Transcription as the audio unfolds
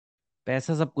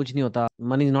पैसा सब कुछ नहीं होता,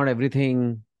 money is not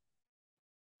everything,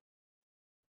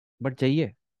 but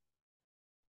चाहिए,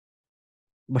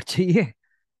 बट चाहिए।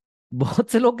 बहुत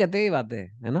से लोग कहते हैं ये बातें,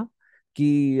 है ना,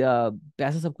 कि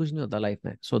पैसा सब कुछ नहीं होता लाइफ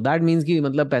में, सो दैट मीन्स कि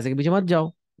मतलब पैसे के पीछे मत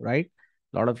जाओ, राइट।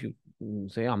 लॉट ऑफ यू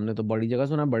से हमने तो बड़ी जगह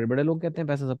सुना, बड़े बड़े लोग कहते हैं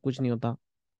पैसा सब कुछ नहीं होता,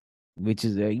 विच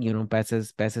इज पैसे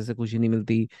पैसे से खुशी नहीं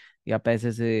मिलती, या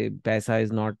पैसे से पैसा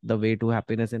is not the way to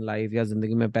happiness in life, या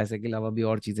जिंदगी में पैसे के अलावा भी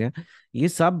और चीजें हैं। ये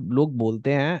सब लोग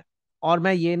बोलते हैं, और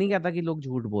मैं ये नहीं कहता कि लोग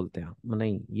झूठ बोलते हैं,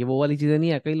 नहीं, ये वो वाली चीजें नहीं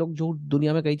है। कई लोग झूठ,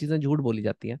 दुनिया में कई चीजें झूठ बोली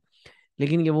जाती हैं,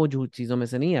 लेकिन ये वो झूठ चीजों में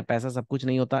से नहीं है। पैसा सब कुछ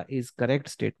नहीं होता इज करेक्ट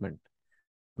स्टेटमेंट,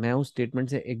 मैं उस स्टेटमेंट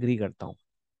से एग्री करता हूँ।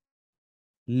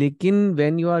 लेकिन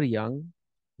when you are young,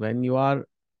 when you are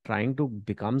trying to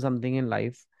become something in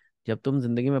life, जब तुम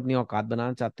जिंदगी में अपनी औकात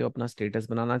बनाना चाहते हो, अपना स्टेटस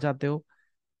बनाना चाहते हो,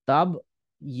 तब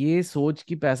ये सोच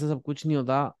कि पैसा सब कुछ नहीं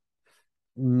होता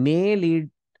मे लीड,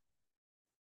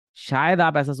 शायद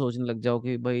आप ऐसा सोचने लग जाओ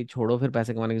कि भाई छोड़ो, फिर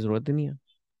पैसे कमाने की जरूरत ही नहीं है।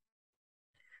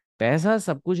 पैसा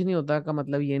सब कुछ नहीं होता का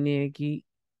मतलब ये नहीं है कि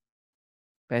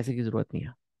पैसे की जरूरत नहीं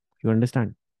है। You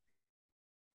understand,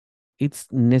 it's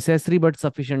necessary but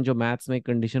sufficient, जो मैथ्स में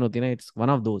कंडीशन होती है ना, it's one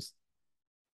of those.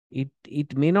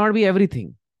 It may not be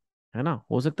everything, है ना,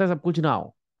 हो सकता है सब कुछ ना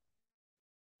हो।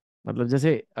 मतलब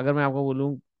जैसे अगर मैं आपको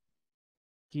बोलूं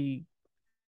कि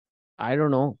आई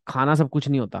डोंट नो, खाना सब कुछ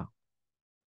नहीं होता,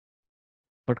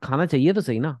 बट खाना चाहिए तो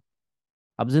सही ना।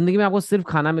 अब जिंदगी में आपको सिर्फ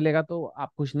खाना मिलेगा तो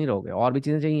आप खुश नहीं रहोगे, और भी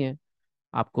चीजें चाहिए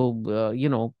आपको,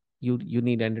 you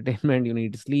need entertainment, you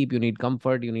need sleep, you need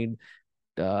comfort, you need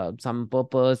some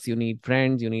purpose, you need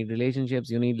friends, you need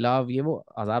relationships, you need love, ये वो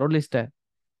हजारों लिस्ट है।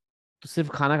 तो सिर्फ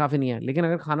खाना काफी नहीं है, लेकिन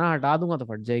अगर खाना हटा दूंगा तो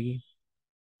फट जाएगी,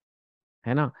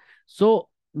 है ना। सो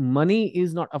money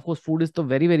is not, of course food is तो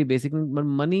very very basic, but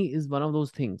money is one of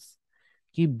those things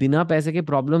कि बिना पैसे के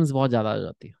प्रॉब्लम्स बहुत ज्यादा हो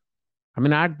जाती है। आई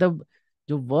मीन एट द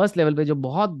जो वर्स्ट लेवल पे, जो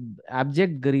बहुत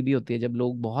एब्जेक्ट गरीबी होती है, जब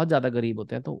लोग बहुत ज्यादा गरीब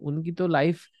होते हैं तो उनकी तो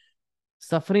लाइफ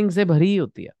सफरिंग से भरी ही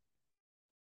होती है।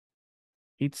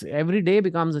 It's every day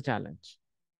becomes a challenge.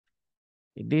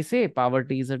 दे से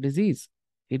poverty is a disease,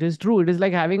 it is true, it is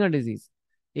like having a disease.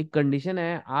 एक कंडीशन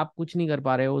है, आप कुछ नहीं कर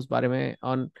पा रहे हो उस बारे में,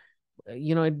 और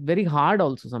it very hard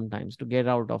also sometimes to get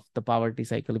out of the poverty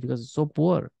cycle because it's so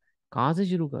poor। कहाँ से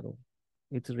शुरू करो,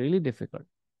 it's really difficult,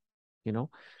 you know.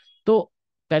 तो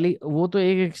पहली वो तो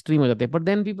एक एक्सट्रीम हो जाते हैं, पर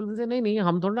देन पीपल से नहीं नहीं,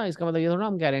 हम थोड़ा ना, इसका मतलब ये थोड़ा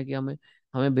हम कह रहे हैं कि हमें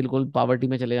हमें बिल्कुल पावर्टी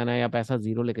में चले जाना है या पैसा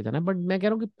जीरो लेके जाना है, बट मैं कह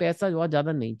रहा हूँ कि पैसा बहुत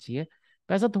ज्यादा नहीं चाहिए,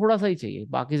 पैसा थोड़ा सा ही चाहिए,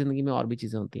 बाकी जिंदगी में और भी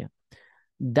चीजें होती हैं।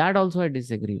 That also I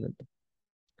disagree with.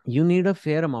 You need a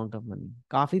fair amount of money,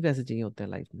 काफी पैसे चाहिए होते हैं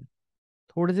लाइफ में,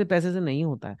 थोड़े से पैसे से नहीं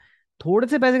होता है। थोड़े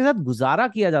से पैसे के साथ गुजारा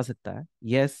किया जा सकता है,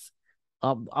 यस।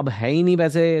 अब है ही नहीं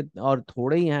पैसे और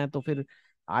थोड़े ही हैं, तो फिर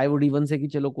आई वुड इवन से कि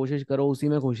चलो कोशिश करो उसी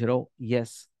में खुश रहो,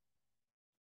 यस।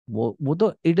 वो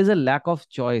तो it is a lack of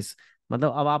choice,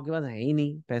 मतलब अब आपके पास है ही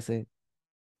नहीं पैसे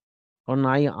और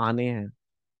ना ही आने हैं,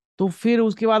 तो फिर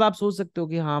उसके बाद आप सोच सकते हो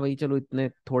कि हाँ भाई चलो इतने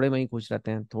थोड़े में ही खुश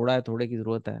रहते हैं, थोड़ा है, थोड़े की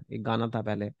जरूरत है, एक गाना था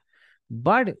पहले।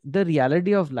 But the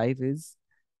reality of life is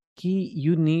कि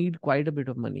you need quite a bit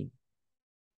of money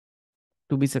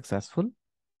to be successful.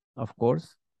 Of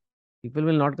course people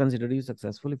will not consider you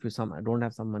successful if you don't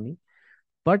have some money,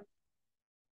 but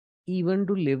even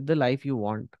to live the life you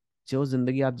want, जो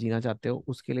जिंदगी आप जीना चाहते हो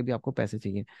उसके लिए भी आपको पैसे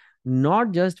चाहिए।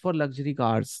 Not just for luxury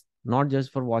cars, not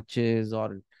just for watches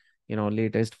और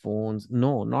latest phones,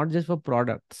 no, not just for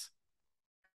products,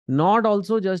 not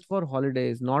also just for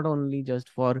holidays, not only just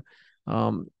for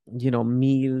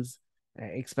meals,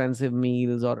 expensive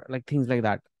meals or like things like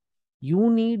that.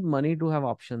 You need money to have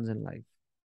options in life.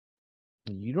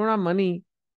 You don't have money,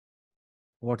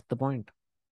 what's the point,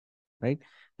 right?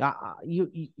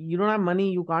 You don't have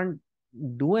money, you can't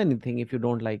do anything. If you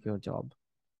don't like your job,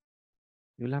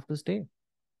 you'll have to stay,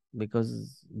 because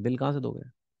bill kahan se doge?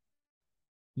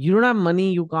 You don't have money,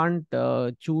 you can't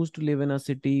choose to live in a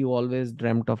city you always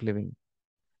dreamt of living.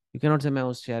 You cannot say मैं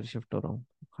उस शहर shift हो रहा हूँ,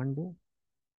 you can't do।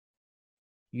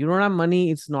 You don't have money,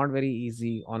 it's not very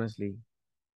easy honestly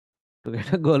to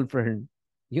get a girlfriend,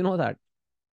 you know that।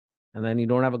 And then you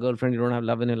don't have a girlfriend, you don't have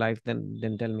love in your life,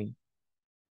 then tell me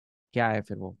क्या है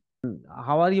फिर वो।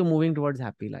 How are you moving towards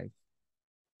happy life?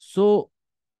 So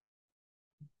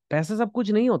पैसा सब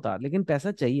कुछ नहीं होता, लेकिन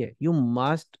पैसा चाहिए, you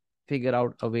must figure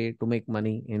out a way to make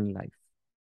money in life.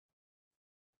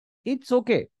 It's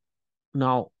okay,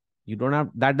 now you don't have,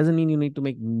 that doesn't mean you need to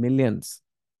make millions.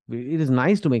 It is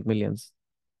nice to make millions,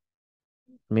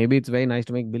 maybe it's very nice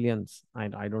to make billions,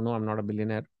 I don't know, I'm not a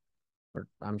billionaire, but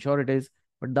I'm sure it is,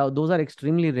 but those are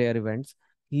extremely rare events।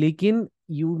 लेकिन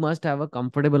you must have a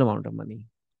comfortable amount of money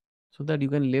so that you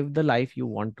can live the life you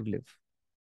want to live।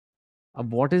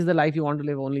 अब what is the life you want to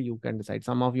live, only you can decide.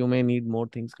 Some of you may need more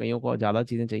things, कईयों को ज्यादा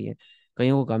चीजें चाहिए,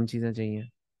 कईयों को कम चीजें चाहिए,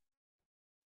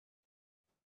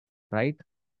 right?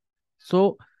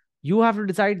 So you have to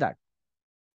decide that.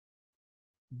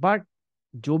 But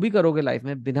जो भी करोगे लाइफ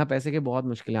में, बिना पैसे के बहुत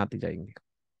मुश्किलें आती जाएंगी.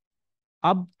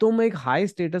 अब तुम एक हाई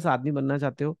स्टेटस आदमी बनना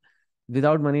चाहते हो,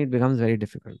 without money it becomes very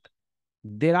difficult.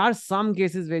 There are some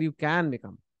cases where you can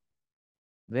become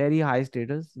very high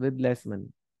status with less money,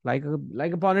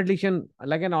 like a politician,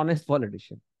 like an honest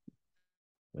politician.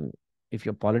 And if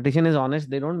your politician is honest,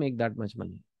 they don't make that much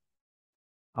money.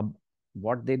 Ab,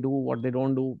 what they do, what they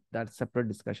don't do, that's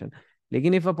separate discussion.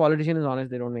 Lekin if a politician is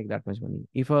honest, they don't make that much money.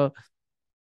 If a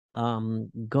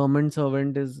government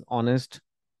servant is honest,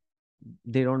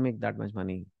 they don't make that much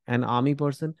money. An army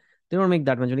person, they don't make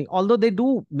that much money. Although they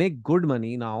do make good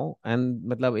money now. And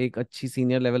मतलब एक अच्छी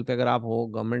senior level पे अगर आप हो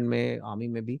government में, army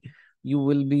में भी, you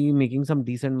will be making some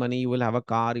decent money. You will have a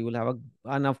car. You will have a,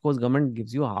 and of course, government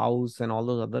gives you a house and all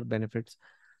those other benefits.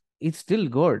 It's still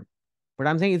good, but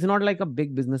I'm saying it's not like a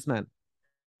big businessman.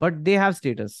 But they have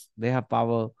status, they have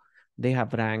power, they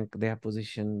have rank, they have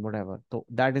position, whatever. So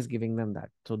that is giving them that.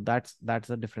 So that's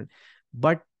a different.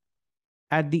 But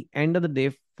at the end of the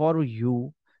day, for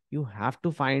you, you have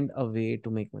to find a way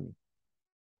to make money.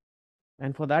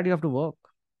 And for that, you have to work.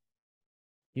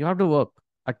 You have to work.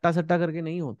 अट्टा सट्टा करके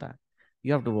नहीं होता है.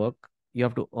 You have to work. You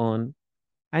have to earn.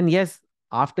 And yes,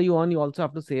 after you earn, you also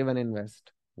have to save and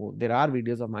invest. There are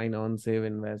videos of mine, earn, save,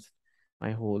 invest.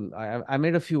 My whole, I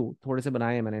made a few. थोड़े से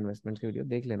बनाए हैं मैंने investment के video,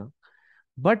 देख लेना.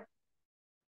 But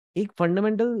एक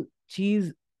fundamental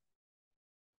चीज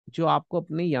जो आपको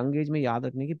अपने यंग एज में याद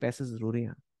रखने की, पैसे जरूरी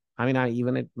हैं. I mean, I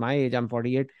even at my age, I am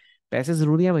 48, पैसे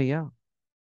जरूरी है भैया.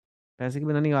 पैसे के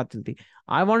बिना नहीं बात चलती.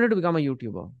 I wanted to become a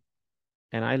YouTuber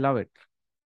and I love it.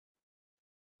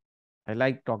 I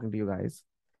like talking to you guys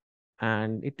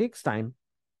and it takes time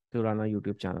to run a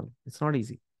YouTube channel. It's not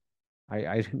easy.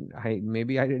 I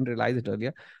maybe I didn't realize it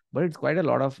earlier, but it's quite a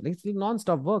lot of, it's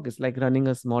non-stop work. It's like running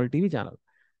a small TV channel.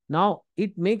 Now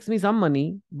it makes me some money,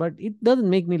 but it doesn't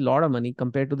make me a lot of money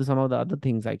compared to some of the other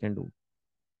things I can do.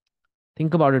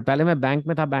 Think about it. पहले मैं bank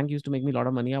में था. Bank used to make me a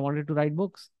lot of money. I wanted to write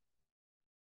books.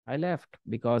 I left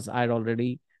because I had already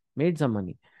made some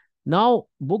money. Now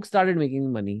books started making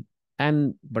money,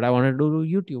 and but I wanted to do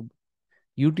YouTube.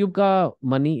 YouTube का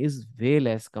money is way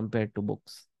less compared to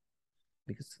books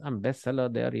because I'm bestseller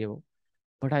there, ये वो.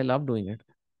 But I love doing it.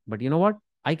 But you know what?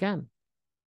 I can.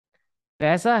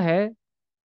 पैसा है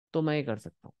तो मैं ये कर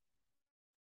सकता हूँ.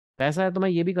 पैसा है तो मैं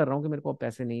ये भी कर रहा हूँ कि मेरे को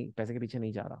पैसे नहीं, पैसे के पीछे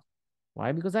नहीं जा रहा.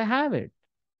 Why? Because I have it.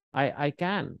 I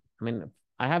can. I mean,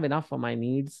 I have enough for my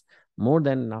needs, more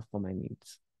than enough for my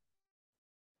needs.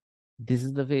 This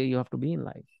is the way you have to be in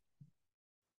life.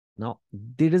 Now,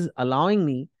 it is allowing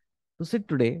me to sit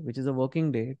today, which is a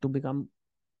working day, to become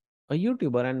a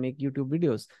YouTuber and make YouTube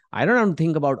videos. I don't have to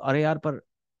think about, अरे यार पर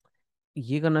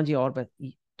ये करना चाहिए और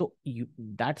पैसे. तो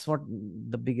that's what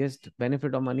the biggest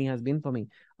benefit of money has been for me.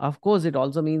 Of course, it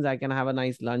also means I can have a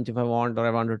nice lunch if I want, or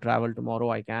I want to travel tomorrow,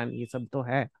 I can. ये सब तो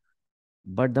है.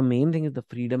 But the main thing is the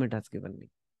freedom it has given me.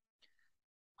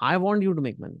 I want you to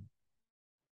make money.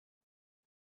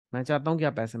 मैं चाहता हूँ कि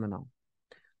आप पैसे बनाओ.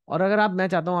 और अगर आप, मैं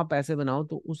चाहता हूँ आप पैसे बनाओ,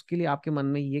 तो उसके लिए आपके मन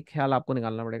में ये ख्याल आपको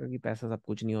निकालना पड़ेगा कि पैसा सब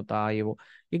कुछ नहीं होता, ये वो.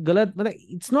 ये गलत, मतलब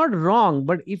it's not wrong,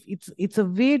 but if it's a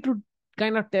way to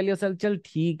kind of tell yourself, चल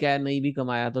ठीक है, नहीं भी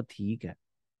कमाया तो ठीक है.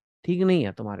 ठीक नहीं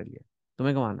है तुम्हारे लिए.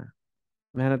 तुम्हें कमाना है,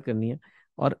 मेहनत करनी है,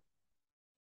 और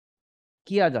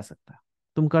किया जा सकता है.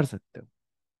 तुम कर सकते हो.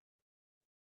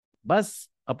 बस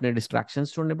अपने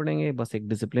डिस्ट्रैक्शंस छोड़ने पड़ेंगे. बस एक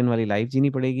डिसिप्लिन वाली लाइफ जीनी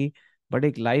पड़ेगी. बट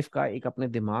एक लाइफ का, एक अपने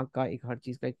दिमाग का, एक हर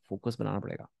चीज का एक फोकस बनाना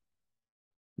पड़ेगा.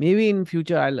 Maybe in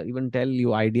future I'll even tell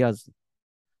you ideas.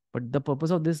 But the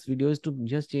purpose of this video is to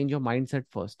just change your mindset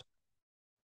first.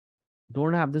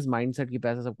 Don't have this mindset कि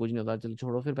पैसा सब कुछ नहीं होता, चलो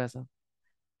छोड़ो फिर पैसा.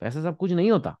 पैसा सब कुछ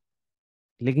नहीं होता,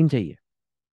 लेकिन चाहिए.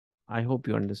 I hope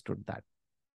you understood that,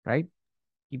 right?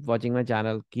 Keep watching my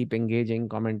channel, keep engaging,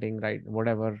 commenting, right?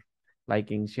 Whatever,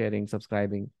 liking, sharing,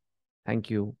 subscribing.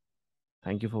 Thank you.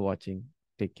 Thank you for watching.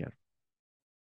 Take care.